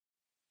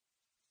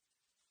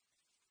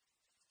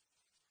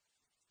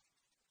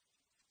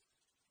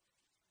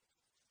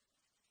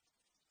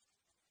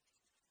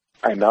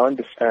I now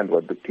understand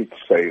what the kids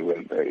say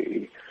when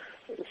they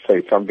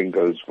say something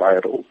goes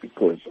viral,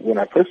 because when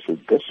I posted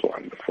this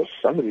one, for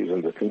some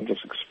reason the thing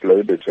just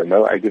exploded. So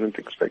no, I didn't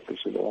expect this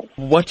at all.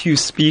 What you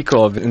speak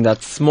of in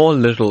that small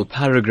little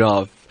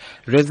paragraph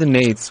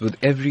resonates with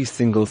every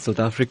single South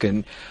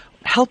African.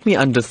 Help me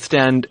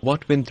understand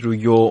what went through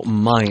your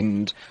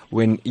mind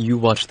when you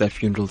watched that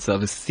funeral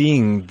service,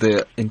 seeing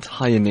the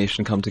entire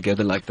nation come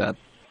together like that.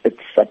 It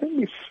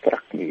suddenly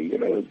struck me,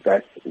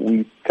 that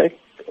we take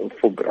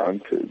for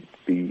granted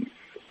the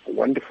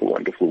wonderful,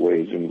 wonderful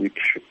ways in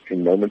which,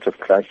 in moments of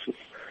crisis,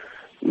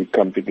 we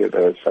come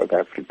together as South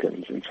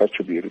Africans in such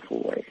a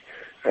beautiful way.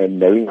 And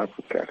knowing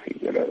Uncle Kathy,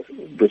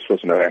 this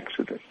was no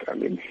accident. I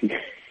mean,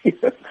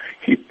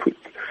 he put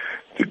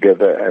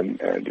together,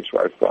 and his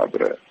wife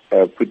Barbara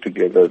put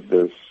together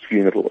this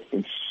funeral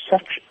in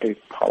such a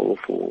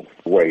powerful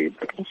way,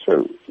 but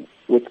also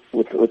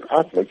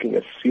without making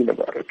a scene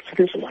about it. So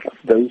there's a lot of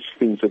those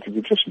things that if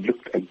you just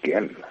looked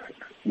again,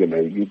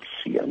 you'd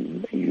see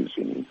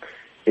amazing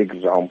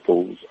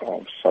examples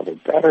of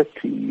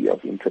solidarity,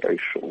 of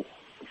interracial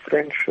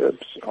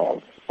friendships,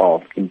 of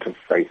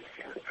interfaith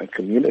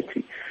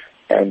community.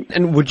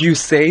 And would you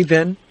say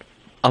then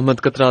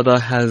THAT Kathrada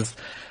has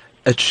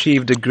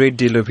achieved a great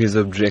deal of his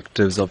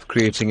objectives of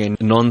creating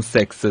a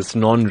non-sexist,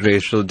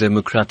 non-racial,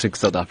 democratic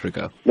South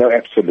Africa? No,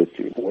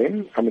 absolutely.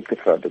 When THAT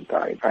Kathrada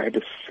died, I had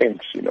a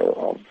sense,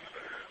 of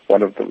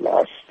one of the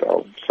last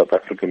of South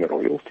African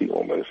royalty,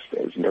 almost,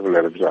 as Neville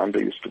Alexander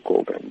used to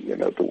call them,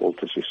 the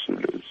Walter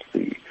Sisulus,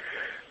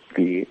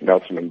 the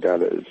Nelson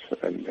Mandelas,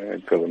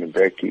 and Governor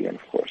Mbeki, and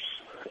of course,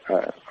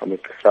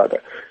 THAT Kathrada.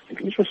 And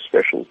these were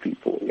special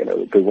people,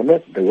 they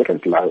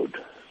weren't loud,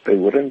 they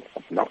weren't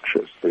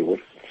obnoxious, they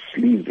weren't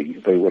sleazy,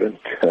 they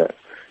weren't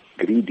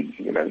greedy,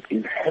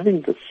 in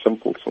having this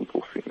simple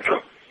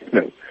funeral,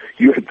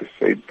 you at the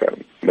same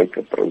time make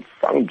a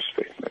profound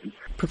statement.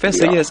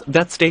 Professor, yes,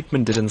 that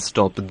statement didn't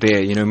stop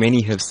there.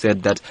 Many have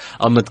said that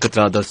THAT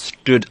Kathrada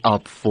stood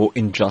up for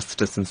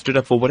injustice and stood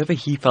up for whatever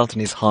he felt in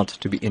his heart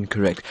to be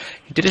incorrect.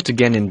 He did it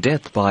again in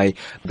death by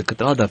the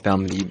Kathrada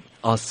family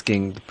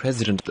asking the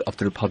President of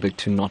the Republic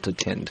to not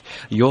attend.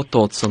 Your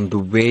thoughts on the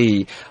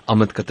way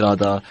THAT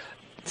Kathrada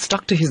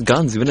stuck to his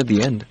guns even at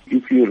the end?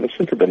 If you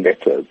listen to the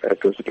letter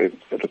that was read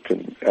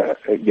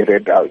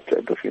out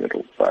at the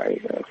funeral by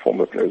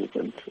former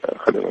President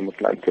Kgalema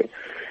Motlanthe,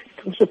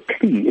 it was a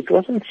plea. It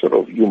wasn't sort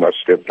of, you must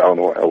step down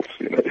or else,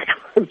 It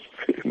was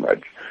very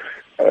much,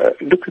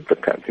 look at the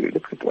country,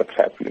 look at what's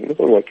happening, look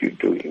at what you're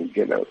doing,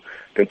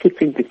 Don't you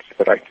think it's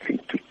the right thing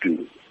to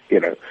do,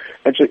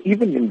 And so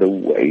even in the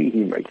way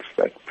he makes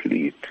that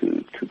plea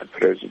to the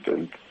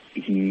President,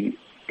 he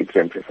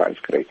exemplifies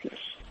greatness.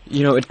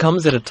 It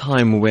comes at a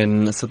time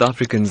when South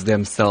Africans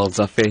themselves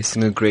are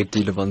facing a great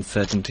deal of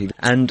uncertainty.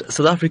 And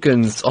South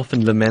Africans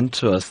often lament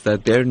to us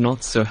that they're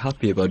not so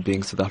happy about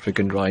being South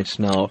African right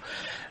now.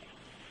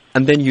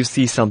 And then you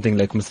see something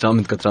like Mr.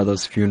 THAT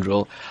Kathrada's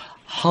funeral.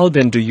 How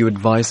then do you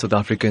advise South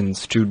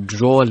Africans to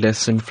draw a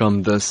lesson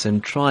from this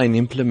and try and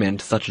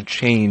implement such a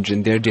change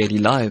in their daily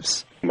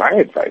lives? My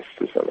advice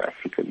to South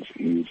Africans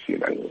is,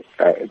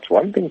 it's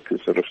one thing to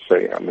sort of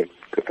say THAT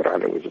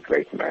Kathrada was a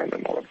great man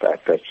and all of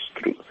that. That's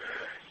true.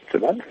 It's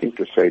another thing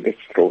to say,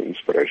 let's draw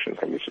inspiration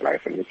from his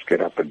life and let's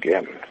get up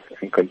again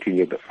and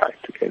continue the fight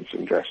against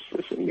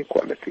injustice,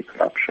 inequality,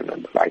 corruption,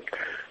 and the like.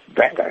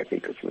 That, I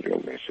think, is the real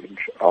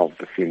message of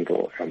the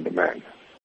funeral and the man.